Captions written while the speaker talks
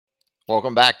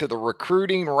Welcome back to the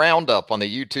Recruiting Roundup on the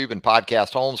YouTube and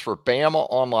podcast homes for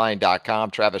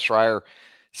BamaOnline.com. Travis Schreier,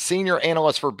 Senior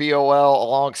Analyst for BOL,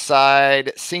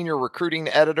 alongside Senior Recruiting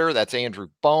Editor. That's Andrew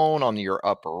Bone on your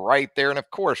upper right there. And,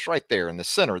 of course, right there in the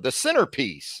center, the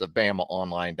centerpiece of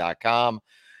BamaOnline.com,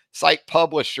 site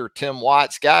publisher Tim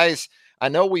Watts. Guys, I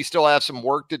know we still have some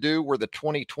work to do where the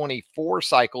 2024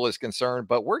 cycle is concerned,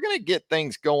 but we're going to get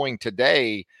things going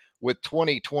today with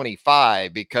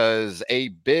 2025 because a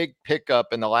big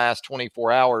pickup in the last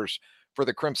 24 hours for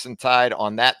the Crimson Tide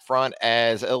on that front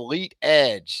as elite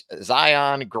edge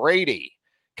Zion Grady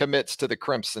commits to the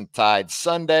Crimson Tide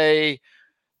Sunday.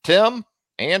 Tim,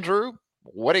 Andrew,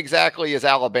 what exactly is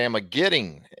Alabama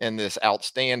getting in this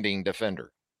outstanding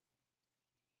defender?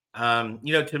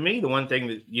 To me, the one thing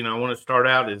that, I want to start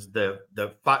out is the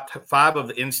five of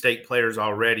the in-state players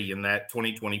already in that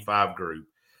 2025 group.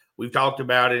 We've talked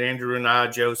about it, Andrew and I,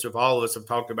 Joseph, all of us have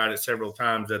talked about it several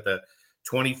times, that the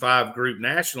 25 group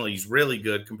nationally is really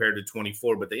good compared to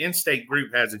 24, but the in-state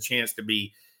group has a chance to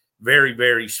be very,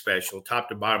 very special, top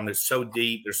to bottom. It's so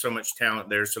deep. There's so much talent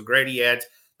there. So Grady adds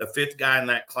the fifth guy in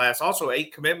that class, also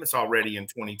 8 commitments already in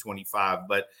 2025.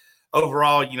 But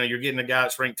overall, you're getting a guy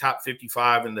that's ranked top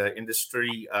 55 in the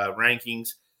industry rankings,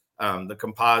 the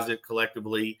composite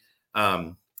collectively.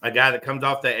 A guy that comes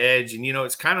off the edge. And,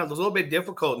 it's kind of a little bit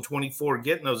difficult in 24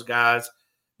 getting those guys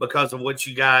because of what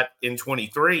you got in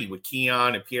 23 with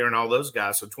Keon and Pierre and all those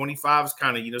guys. So 25 is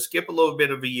kind of, skip a little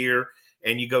bit of a year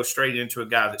and you go straight into a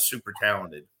guy that's super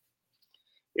talented.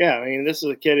 Yeah, I mean, this is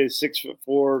a kid who's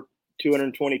 6'4",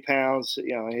 220 pounds.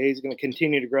 He's going to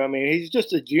continue to grow. I mean, he's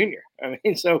just a junior. I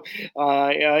mean, so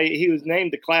he was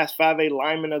named the Class 5A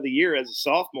Lineman of the Year as a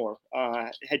sophomore.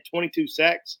 Had 22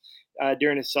 sacks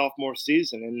during his sophomore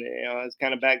season, and has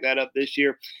kind of backed that up this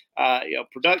year.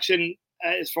 Production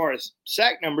as far as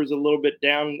sack numbers a little bit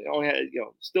down. Only had,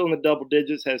 still in the double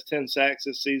digits. Has 10 sacks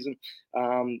this season,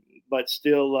 but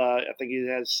still, I think he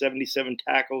has 77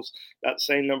 tackles. Got the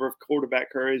same number of quarterback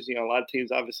hurries. A lot of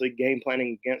teams obviously game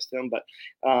planning against him, but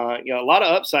a lot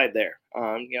of upside there.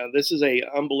 This is a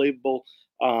unbelievable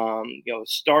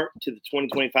start to the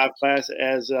 2025 class,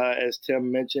 as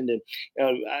Tim mentioned.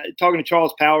 And talking to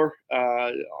Charles Power,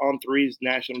 On3's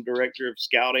National Director of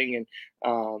Scouting and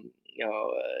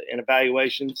and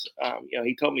evaluations,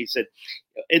 he told me, he said,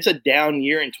 it's a down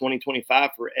year in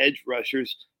 2025 for edge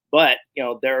rushers, but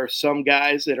there are some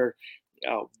guys that are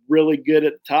really good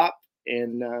at the top,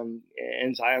 and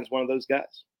Zion's one of those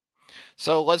guys.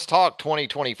 So let's talk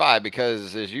 2025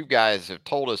 because, as you guys have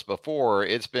told us before,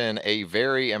 it's been a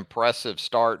very impressive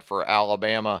start for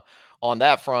Alabama on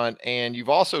that front. And you've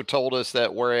also told us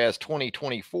that whereas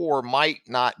 2024 might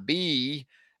not be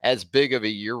as big of a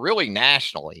year, really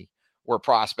nationally, where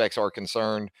prospects are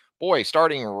concerned, boy,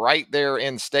 starting right there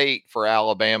in state for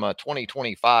Alabama,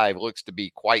 2025 looks to be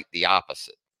quite the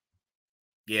opposite.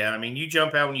 Yeah, I mean, you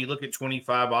jump out when you look at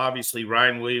 25, obviously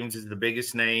Ryan Williams is the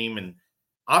biggest name, and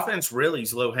offense really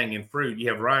is low-hanging fruit. You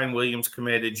have Ryan Williams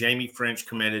committed, Jamie French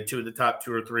committed, 2 of the top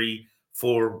 2 or 3,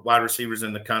 4 wide receivers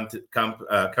in the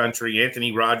country.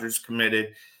 Anthony Rogers committed,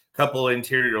 a couple of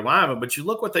interior linemen. But you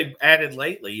look what they've added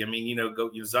lately. I mean,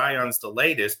 Zion's the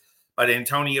latest, but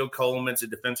Antonio Coleman's a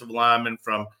defensive lineman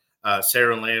from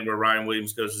Sarah Land, where Ryan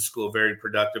Williams goes to school, very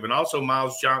productive. And also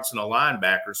Miles Johnson, a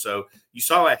linebacker. So you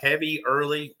saw a heavy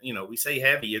early, we say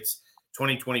heavy, it's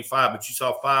 2025, but you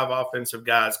saw 5 offensive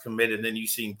guys committed, and then you've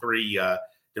seen 3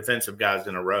 defensive guys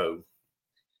in a row.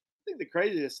 I think the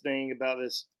craziest thing about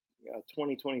this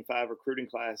 2025 recruiting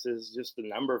class is just the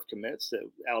number of commits that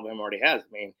Alabama already has.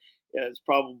 I mean, it's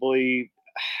probably,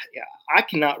 I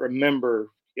cannot remember,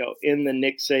 in the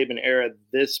Nick Saban era,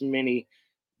 this many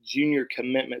junior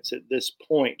commitments at this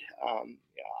point.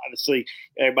 Obviously,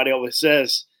 everybody always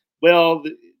says, well,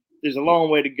 there's a long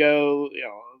way to go.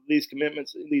 These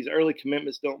commitments, these early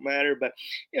commitments don't matter, but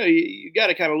you got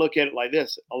to kind of look at it like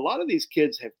this. A lot of these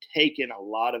kids have taken a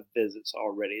lot of visits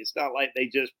already. It's not like they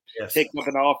just picked up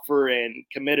an offer and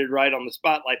committed right on the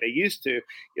spot like they used to.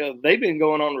 They've been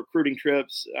going on recruiting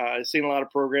trips. I've seen a lot of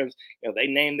programs. They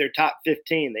named their top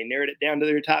 15. They narrowed it down to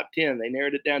their top 10. They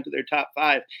narrowed it down to their top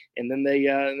 5, and then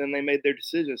they made their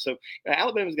decision. So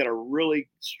Alabama's got a really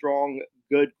strong,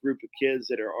 good group of kids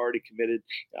that are already committed.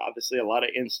 Obviously, a lot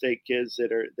of in-state kids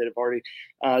that have already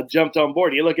jumped on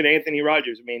board. You look at Anthony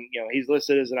Rogers. I mean, he's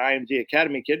listed as an IMG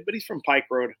Academy kid, but he's from Pike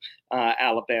Road,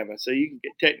 Alabama. So you can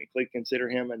technically consider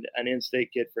him an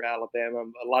in-state kid for Alabama.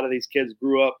 A lot of these kids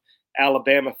grew up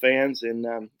Alabama fans, and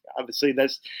obviously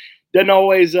that's doesn't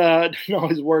always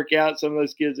work out. Some of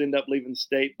those kids end up leaving the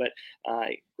state, but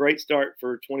great start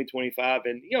for 2025,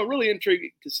 and really intrigued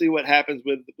to see what happens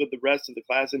with the rest of the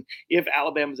class, and if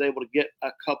Alabama's able to get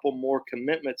a couple more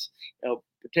commitments,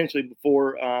 potentially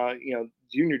before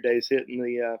junior days hit in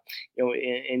the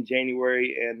in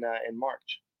January and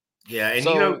March. Yeah, and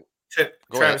So go ahead.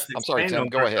 Travis, I'm sorry, Tim.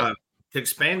 Go ahead. To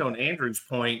expand on Andrew's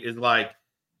point is like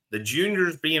the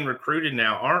juniors being recruited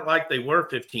now aren't like they were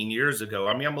 15 years ago.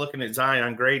 I mean, I'm looking at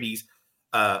Zion Grady's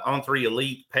On3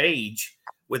 Elite page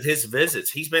with his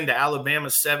visits. He's been to Alabama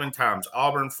 7 times,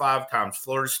 Auburn 5 times,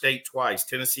 Florida State twice,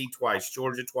 Tennessee twice,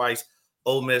 Georgia twice,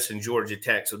 Ole Miss, and Georgia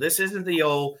Tech. So this isn't the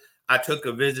old I took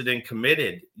a visit and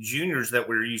committed juniors that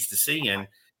we're used to seeing.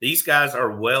 These guys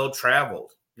are well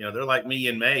traveled. They're like me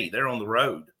in May. They're on the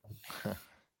road.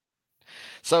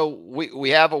 So we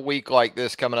have a week like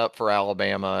this coming up for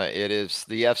Alabama. It is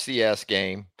the FCS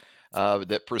game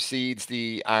that precedes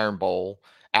the Iron Bowl.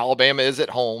 Alabama is at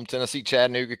home. Tennessee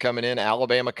Chattanooga coming in.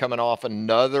 Alabama coming off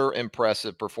another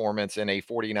impressive performance in a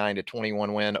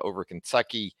 49-21 win over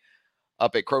Kentucky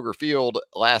up at Kroger Field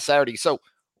last Saturday. So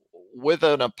with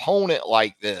an opponent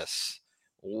like this,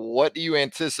 what do you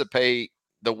anticipate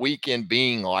the weekend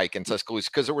being like in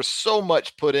Tuscaloosa? Because there was so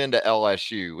much put into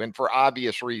LSU, and for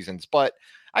obvious reasons. But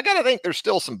I got to think there's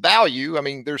still some value. I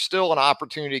mean, there's still an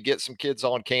opportunity to get some kids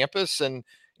on campus and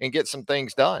get some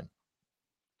things done.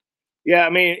 Yeah,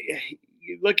 I mean,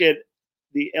 you look at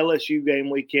the LSU game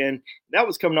weekend, that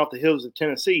was coming off the heels of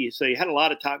Tennessee. So you had a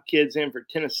lot of top kids in for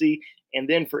Tennessee and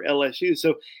then for LSU.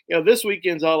 So, this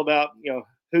weekend's all about,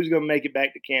 who's going to make it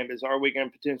back to campus. Are we going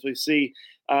to potentially see,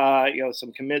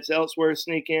 some commits elsewhere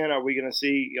sneak in? Are we going to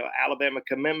see, Alabama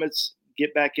commitments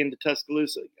get back into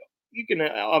Tuscaloosa? You can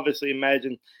obviously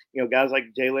imagine, guys like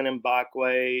Jalen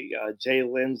Mbakwe, Jay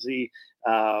Lindsey,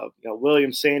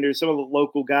 William Sanders, some of the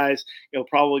local guys,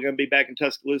 probably going to be back in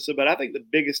Tuscaloosa. But I think the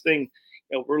biggest thing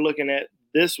we're looking at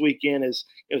this weekend is,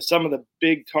 some of the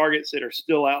big targets that are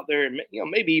still out there, and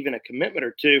maybe even a commitment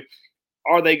or two.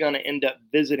 Are they going to end up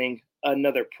visiting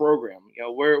another program?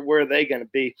 Where are they going to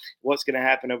be? What's going to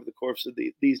happen over the course of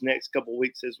these next couple of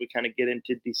weeks as we kind of get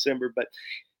into December? But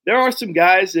there are some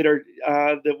guys that are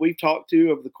that we've talked to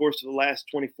over the course of the last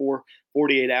 24,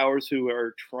 48 hours who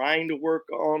are trying to work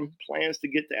on plans to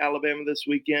get to Alabama this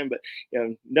weekend, but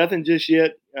nothing just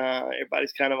yet.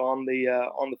 Everybody's kind of on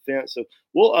the fence. So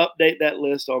we'll update that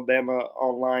list on Bama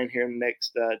Online here in the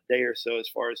next day or so as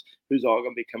far as who's all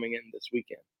going to be coming in this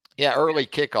weekend. Yeah, early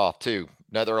kickoff too.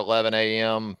 Another 11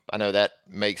 a.m. I know that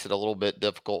makes it a little bit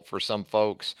difficult for some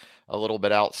folks, a little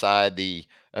bit outside the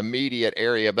immediate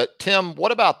area. But Tim,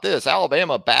 what about this?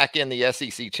 Alabama back in the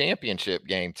SEC championship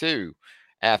game too,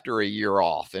 after a year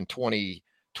off in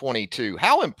 2022.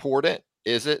 How important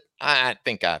is it? I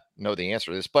think I know the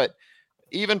answer to this, but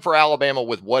even for Alabama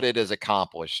with what it has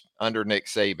accomplished under Nick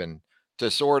Saban, to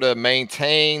sort of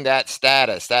maintain that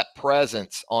status, that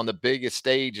presence on the biggest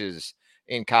stages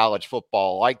in college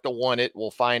football, like the one it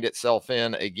will find itself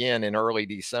in again in early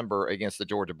December against the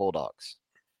Georgia Bulldogs?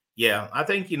 Yeah, I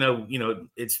think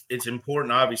it's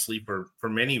important, obviously, for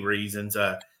many reasons.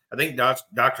 I think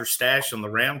Dr. Stash on the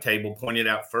roundtable pointed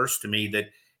out first to me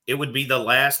that it would be the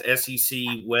last SEC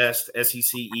West,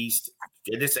 SEC East,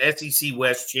 this SEC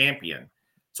West champion.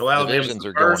 So Alabama's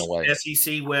the first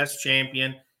SEC West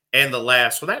champion and the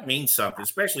last. So that means something,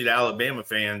 especially to Alabama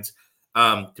fans,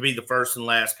 to be the first and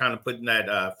last, kind of putting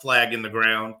that flag in the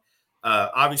ground.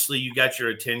 Obviously, you got your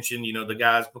attention, the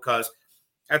guys, because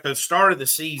at the start of the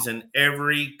season,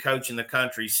 every coach in the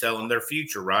country is selling their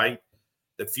future, right?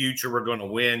 The future, we're going to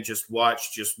win. Just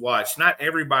watch, just watch. Not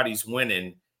everybody's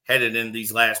winning headed in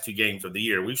these last 2 games of the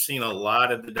year. We've seen a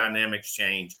lot of the dynamics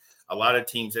change. A lot of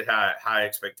teams that had high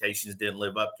expectations didn't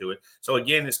live up to it. So,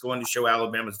 again, it's going to show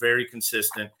Alabama's very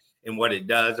consistent in what it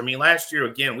does. I mean, last year,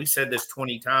 again, we said this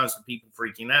 20 times to people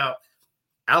freaking out.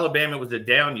 Alabama was a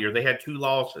down year. They had 2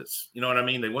 losses. You know what I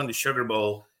mean? They won the Sugar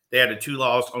Bowl. They had a 2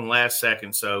 loss on last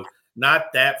second. So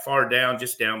not that far down,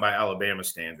 just down by Alabama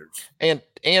standards. And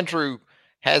Andrew,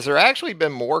 has there actually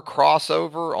been more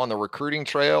crossover on the recruiting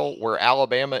trail where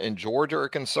Alabama and Georgia are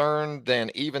concerned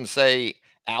than even, say,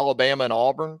 Alabama and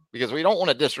Auburn? Because we don't want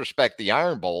to disrespect the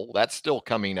Iron Bowl. That's still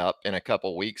coming up in a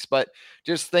couple weeks. But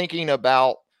just thinking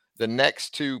about the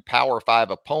next 2 Power 5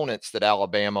 opponents that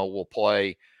Alabama will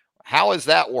play, how has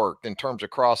that worked in terms of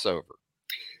crossover?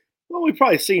 Well, we've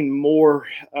probably seen more,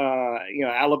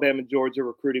 Alabama, Georgia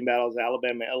recruiting battles,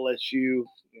 Alabama, LSU.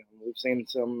 We've seen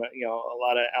some, a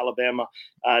lot of Alabama,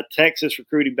 Texas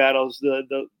recruiting battles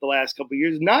the last couple of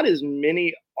years. Not as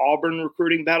many Auburn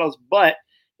recruiting battles, but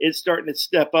it's starting to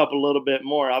step up a little bit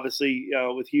more. Obviously,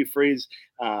 with Hugh Freeze,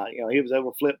 he was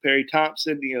able to flip Perry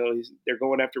Thompson. They're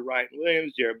going after Ryan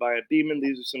Williams, Jeremiah Beeman.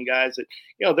 These are some guys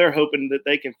that they're hoping that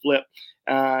they can flip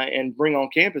and bring on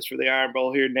campus for the Iron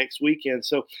Bowl here next weekend.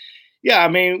 So yeah, I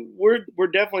mean, we're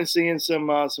definitely seeing some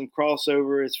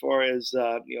crossover as far as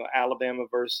Alabama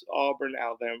versus Auburn,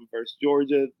 Alabama versus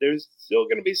Georgia. There's still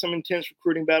going to be some intense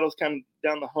recruiting battles kind of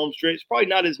down the home stretch. Probably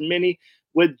not as many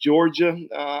with Georgia.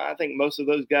 I think most of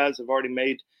those guys have already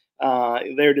made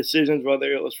their decisions,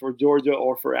 whether it was for Georgia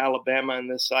or for Alabama in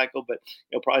this cycle. But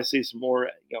you'll probably see some more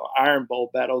Iron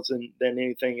Bowl battles than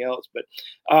anything else. But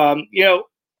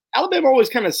Alabama always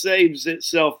kind of saves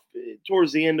itself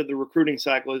towards the end of the recruiting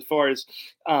cycle as far as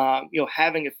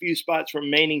having a few spots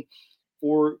remaining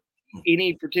for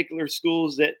any particular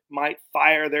schools that might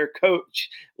fire their coach,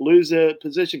 lose a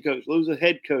position coach, lose a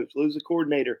head coach, lose a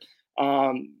coordinator.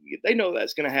 They know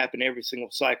that's going to happen every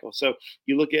single cycle. So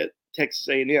you look at Texas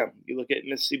A&M, you look at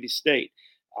Mississippi State.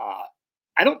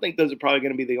 I don't think those are probably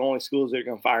going to be the only schools that are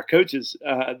going to fire coaches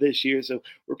this year. So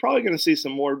we're probably going to see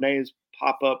some more names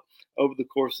pop up over the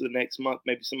course of the next month.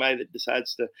 Maybe somebody that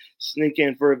decides to sneak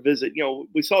in for a visit.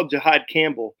 We saw Jahad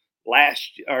Campbell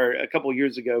a couple of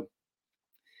years ago.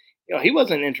 He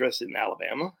wasn't interested in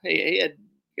Alabama. He had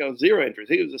zero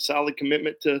interest. He was a solid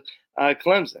commitment to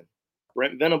Clemson.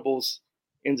 Brent Venables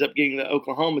ends up getting the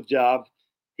Oklahoma job.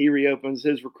 He reopens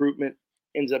his recruitment,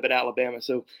 ends up at Alabama.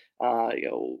 So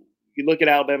you look at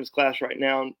Alabama's class right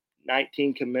now,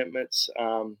 19 commitments.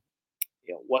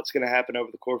 What's going to happen over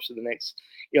the course of the next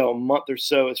month or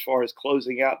so as far as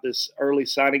closing out this early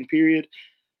signing period.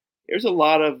 There's a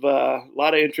lot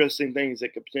of interesting things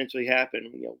that could potentially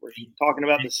happen. We're talking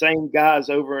about the same guys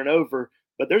over and over,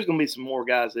 but there's going to be some more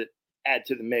guys that add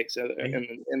to the mix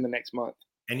in the next month.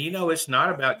 And it's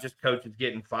not about just coaches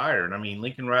getting fired. I mean,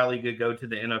 Lincoln Riley could go to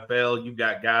the NFL. You've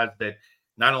got guys that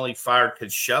not only fired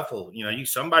could shuffle.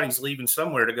 Somebody's leaving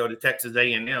somewhere to go to Texas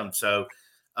A&M. So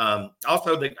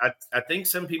also, I think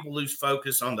some people lose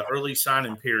focus on the early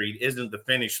signing period isn't the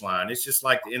finish line. It's just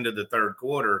like the end of the third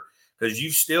quarter, because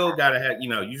you've still got to have,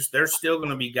 there's still going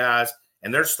to be guys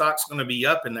and their stock's going to be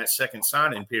up in that second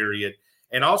signing period.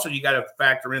 And also you got to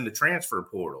factor in the transfer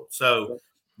portal. So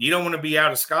you don't want to be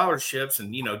out of scholarships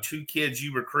and, 2 kids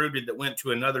you recruited that went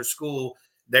to another school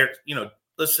there,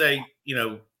 let's say,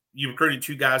 you recruited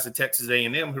 2 guys at Texas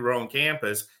A&M who were on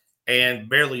campus and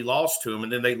barely lost to them.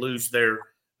 And then they lose their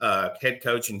head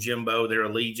coach and Jimbo, their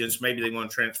allegiance. Maybe they want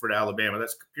to transfer to Alabama.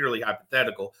 That's purely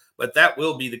hypothetical, but that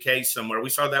will be the case somewhere. We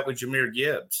saw that with Jahmyr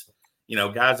Gibbs,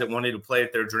 guys that wanted to play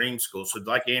at their dream school. So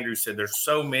like Andrew said, there's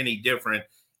so many different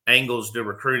angles to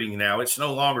recruiting now. It's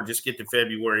no longer just get to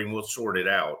February and we'll sort it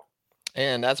out.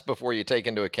 And that's before you take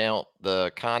into account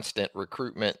the constant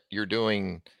recruitment you're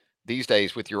doing these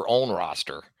days with your own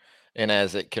roster. And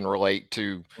as it can relate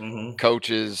to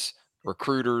coaches,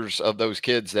 recruiters of those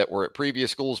kids that were at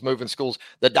previous schools, moving schools,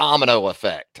 the domino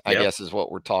effect, I guess, is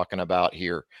what we're talking about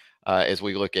here as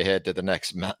we look ahead to the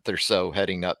next month or so,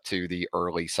 heading up to the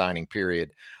early signing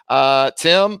period.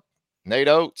 Tim, Nate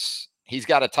Oates, he's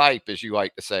got a type, as you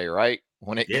like to say, right?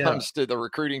 When it comes to the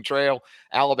recruiting trail,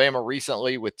 Alabama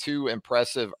recently with 2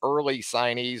 impressive early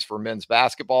signees for men's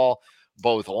basketball,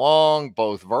 both long,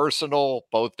 both versatile,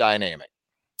 both dynamic.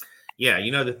 Yeah,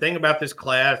 the thing about this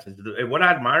class is what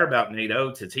I admire about Nate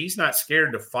Oates is he's not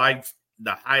scared to fight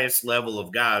the highest level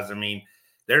of guys. I mean,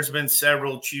 there's been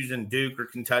several choosing Duke or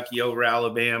Kentucky over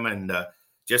Alabama and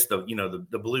just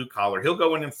the blue collar. He'll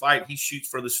go in and fight. He shoots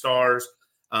for the stars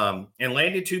and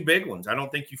landed 2 big ones. I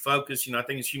don't think you focus, I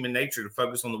think it's human nature to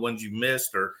focus on the ones you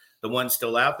missed or the ones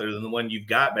still out there than the one you've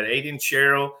got. But Aiden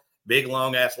Sherrill, big,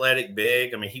 long, athletic,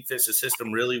 big. I mean, he fits the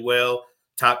system really well.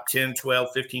 Top 10, 12,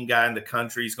 15 guy in the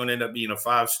country. He's going to end up being a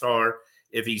 5-star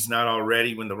if he's not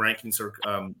already when the rankings are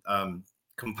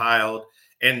compiled.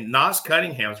 And Nas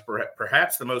Cunningham's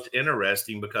perhaps the most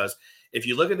interesting because if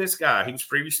you look at this guy, he was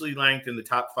previously ranked in the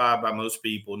top 5 by most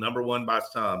people, number 1 by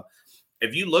some.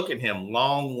 If you look at him,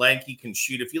 long, lanky, can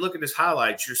shoot. If you look at his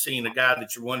highlights, you're seeing a guy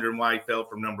that you're wondering why he fell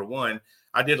from number 1.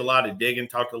 I did a lot of digging,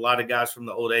 talked to a lot of guys from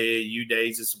the old AAU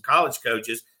days and some college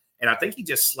coaches. And I think he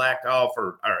just slacked off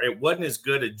or it wasn't as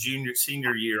good a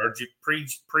senior year or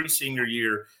pre-senior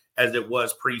year as it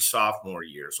was pre-sophomore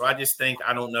year. So I just think,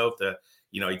 I don't know if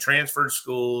he transferred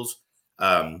schools.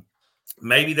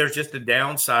 Maybe there's just a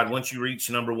downside. Once you reach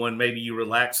number 1, maybe you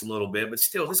relax a little bit. But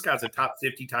still, this guy's a top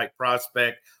 50 type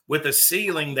prospect with a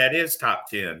ceiling that is top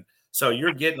 10. So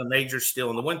you're getting a major steal.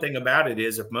 And the one thing about it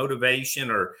is if motivation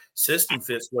or system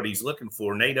fits what he's looking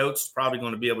for, Nate Oates is probably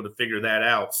going to be able to figure that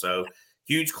out. So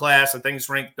huge class. I think it's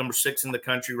ranked number 6 in the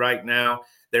country right now.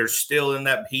 they're still in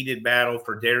that heated battle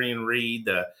for Darian Reed,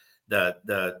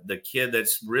 the kid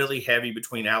that's really heavy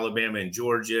between Alabama and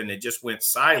Georgia, and it just went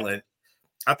silent.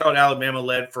 I thought Alabama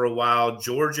led for a while.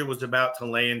 Georgia was about to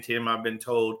land him, I've been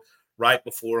told, right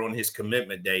before on his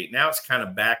commitment date. Now it's kind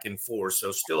of back and forth,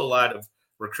 so still a lot of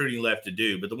recruiting left to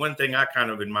do. But the one thing I kind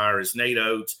of admire is Nate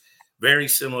Oates, very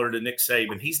similar to Nick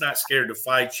Saban. He's not scared to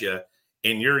fight you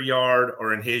in your yard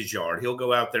or in his yard. He'll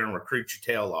go out there and recruit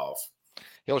your tail off.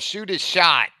 He'll shoot his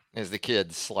shot, as the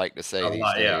kids like to say these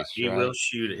days. Yeah, he right? will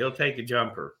shoot it. He'll take a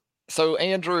jumper. So,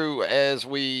 Andrew, as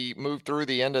we move through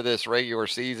the end of this regular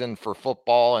season for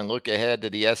football and look ahead to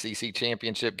the SEC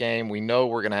championship game, we know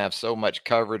we're going to have so much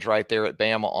coverage right there at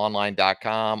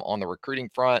BamaOnline.com on the recruiting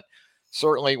front.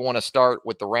 Certainly want to start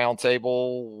with the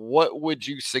roundtable. What would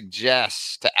you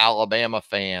suggest to Alabama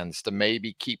fans to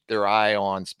maybe keep their eye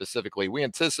on specifically? We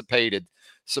anticipated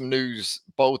some news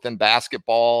both in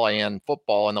basketball and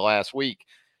football in the last week.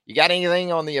 You got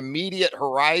anything on the immediate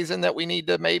horizon that we need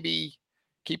to maybe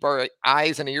keep our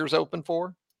eyes and ears open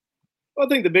for? Well, I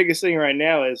think the biggest thing right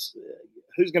now is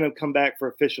who's going to come back for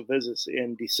official visits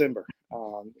in December,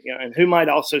 and who might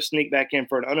also sneak back in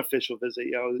for an unofficial visit.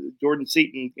 Jordan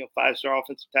Seaton, five-star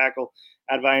offensive tackle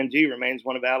out of IMG, remains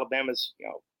one of Alabama's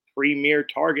premier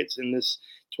targets in this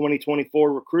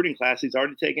 2024 recruiting class. He's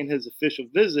already taken his official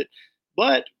visit,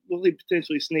 but will he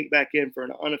potentially sneak back in for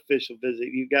an unofficial visit?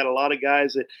 You've got a lot of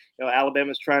guys that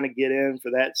Alabama's trying to get in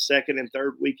for that second and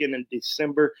third weekend in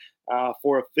December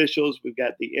for officials. We've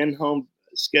got the in-home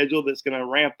schedule that's going to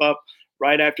ramp up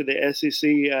right after the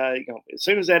SEC. As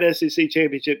soon as that SEC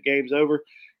championship game's over,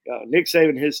 Nick Saban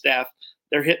and his staff,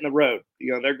 they're hitting the road.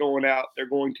 They're going out. They're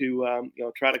going to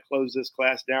try to close this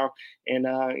class down and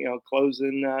close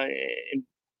in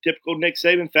typical Nick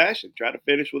Saban fashion. Try to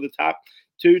finish with the top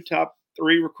 2, top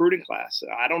 3 recruiting class.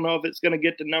 I don't know if it's going to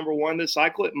get to number 1 this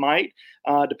cycle. It might,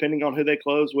 depending on who they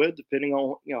close with, depending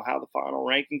on how the final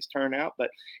rankings turn out.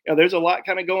 But there's a lot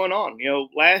kind of going on.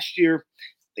 Last year,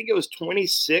 I think it was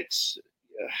 26.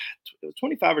 It was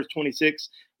 25 or 26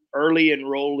 early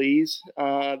enrollees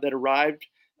that arrived.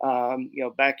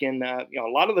 Back in a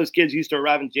lot of those kids used to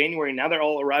arrive in January. Now they're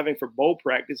all arriving for bowl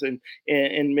practice in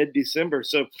mid-December.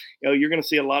 So you're going to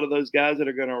see a lot of those guys that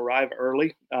are going to arrive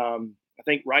early. I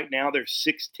think right now there's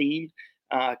 16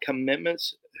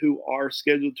 commitments who are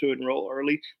scheduled to enroll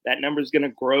early. That number is going to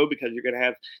grow because you're going to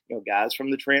have guys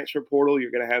from the transfer portal.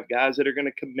 You're going to have guys that are going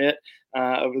to commit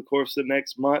over the course of the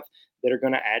next month that are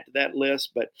going to add to that list.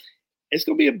 But it's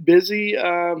going to be a busy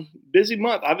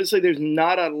month. Obviously, there's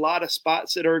not a lot of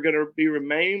spots that are going to be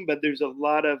remain, but there's a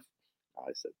lot of,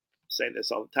 I say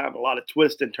this all the time, a lot of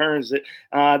twists and turns that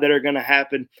are going to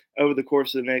happen over the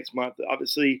course of the next month.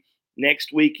 Obviously,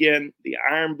 next weekend, the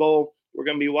Iron Bowl, we're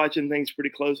going to be watching things pretty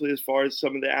closely as far as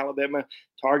some of the Alabama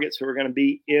targets who are going to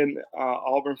be in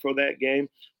Auburn for that game.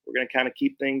 We're going to kind of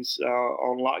keep things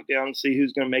on lockdown and see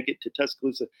who's going to make it to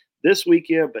Tuscaloosa this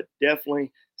weekend, but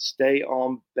definitely stay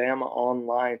on Bama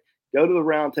Online. Go to the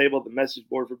roundtable, the message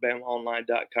board for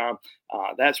BamaOnline.com.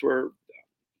 That's where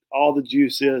all the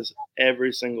juice is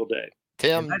every single day.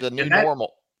 Tim, the new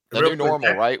normal,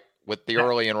 right? With the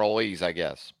early enrollees, I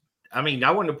guess. I mean,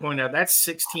 I wanted to point out that's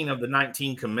 16 of the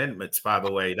 19 commitments, by the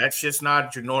way. That's just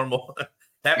not your normal.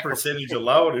 That percentage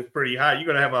alone is pretty high. You're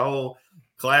going to have a whole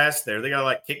class there. They got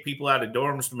to kick people out of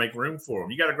dorms to make room for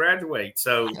them. You got to graduate.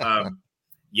 So,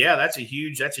 yeah, that's a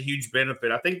huge benefit.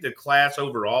 I think the class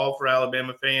overall for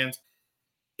Alabama fans,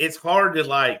 it's hard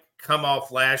to come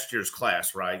off last year's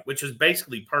class, right? Which is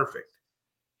basically perfect.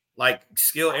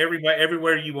 Skill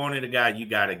everywhere you wanted a guy, you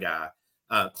got a guy.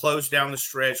 Close down the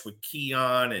stretch with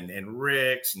Keon and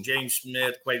Ricks and James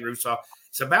Smith, Quaid Russoff.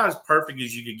 It's about as perfect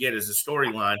as you could get as a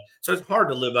storyline. So it's hard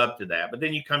to live up to that. But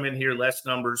then you come in here, less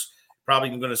numbers, probably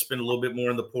going to spend a little bit more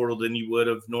in the portal than you would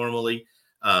have normally.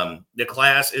 The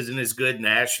class isn't as good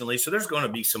nationally, so there's going to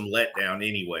be some letdown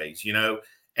anyways,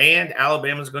 and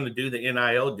Alabama's going to do the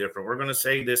NIL different. We're going to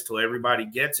say this till everybody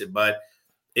gets it, but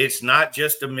it's not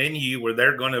just a menu where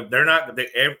they're not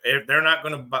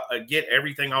going to get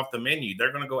everything off the menu.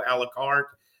 They're going to go a la carte.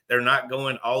 They're not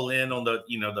going all in on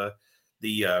the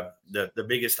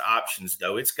biggest options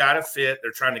though. It's got to fit.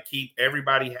 They're trying to keep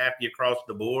everybody happy across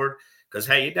the board because,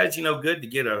 hey, it does you no good to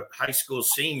get a high school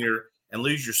senior and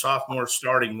lose your sophomore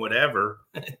starting whatever,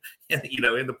 in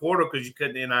the portal because you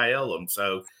couldn't NIL them.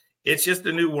 So it's just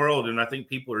a new world, and I think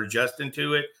people are adjusting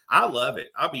to it. I love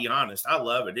it. I'll be honest. I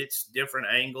love it. It's different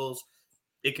angles.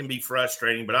 It can be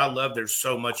frustrating, but I love there's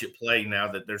so much at play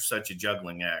now that there's such a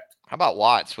juggling act. How about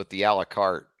Watts with the a la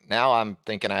carte? Now I'm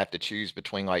thinking I have to choose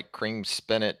between like cream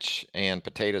spinach and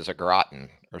potatoes au gratin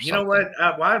or You know something.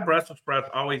 what? Why are Brussels sprouts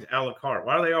always a la carte?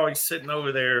 Why are they always sitting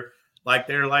over there like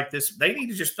they're like this? They need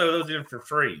to just throw those in for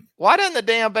free. Why doesn't the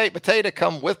damn baked potato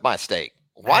come with my steak?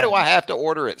 Why do I have to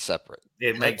order it separate?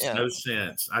 It makes no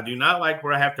sense. I do not like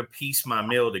where I have to piece my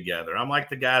meal together. I'm like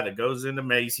the guy that goes into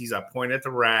Macy's. I point at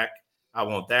the rack. I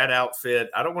want that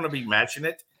outfit. I don't want to be matching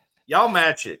it. Y'all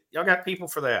match it. Y'all got people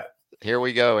for that. Here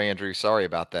we go, Andrew. Sorry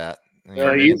about that. We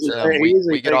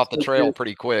get off the trail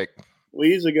pretty quick. We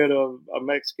usually go to a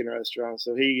Mexican restaurant,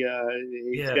 so he's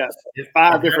got If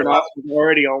 5 different options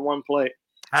already on one plate.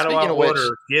 How do I order?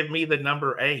 Give me the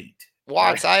number 8.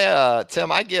 Watts,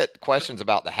 Tim, I get questions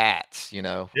about the hats,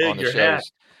 on the shows. Hat.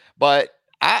 But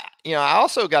I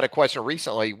also got a question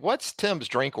recently. What's Tim's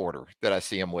drink order that I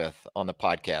see him with on the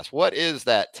podcast? What is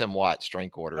that Tim Watts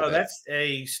drink order? Oh, that's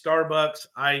a Starbucks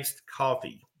iced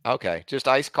coffee. Okay, just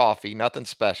iced coffee, nothing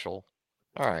special.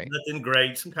 All right. Nothing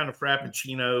great, some kind of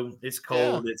frappuccino. It's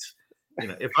cold. Yeah. It's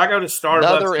if I go to Starbucks,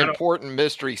 another important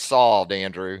mystery solved,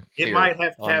 Andrew. It might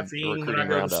have caffeine when I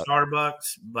go to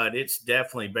Starbucks, but it's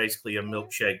definitely basically a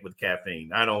milkshake with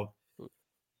caffeine.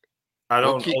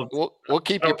 We'll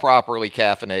keep you properly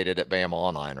caffeinated at Bama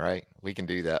Online, right? We can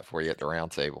do that for you at the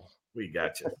round table. We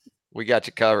got you. We got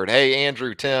you covered. Hey,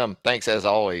 Andrew, Tim, thanks as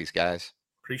always, guys.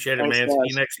 Appreciate it, man. See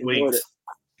you next week.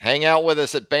 Hang out with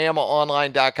us at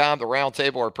BamaOnline.com, the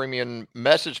Roundtable, our premium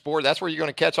message board. That's where you're going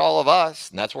to catch all of us.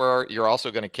 And that's where you're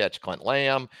also going to catch Clint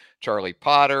Lamb, Charlie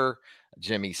Potter,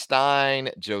 Jimmy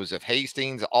Stein, Joseph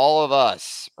Hastings, all of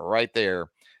us right there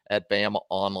at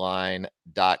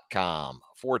BamaOnline.com.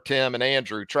 For Tim and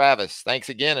Andrew, Travis, thanks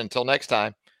again. Until next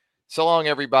time. So long,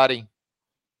 everybody.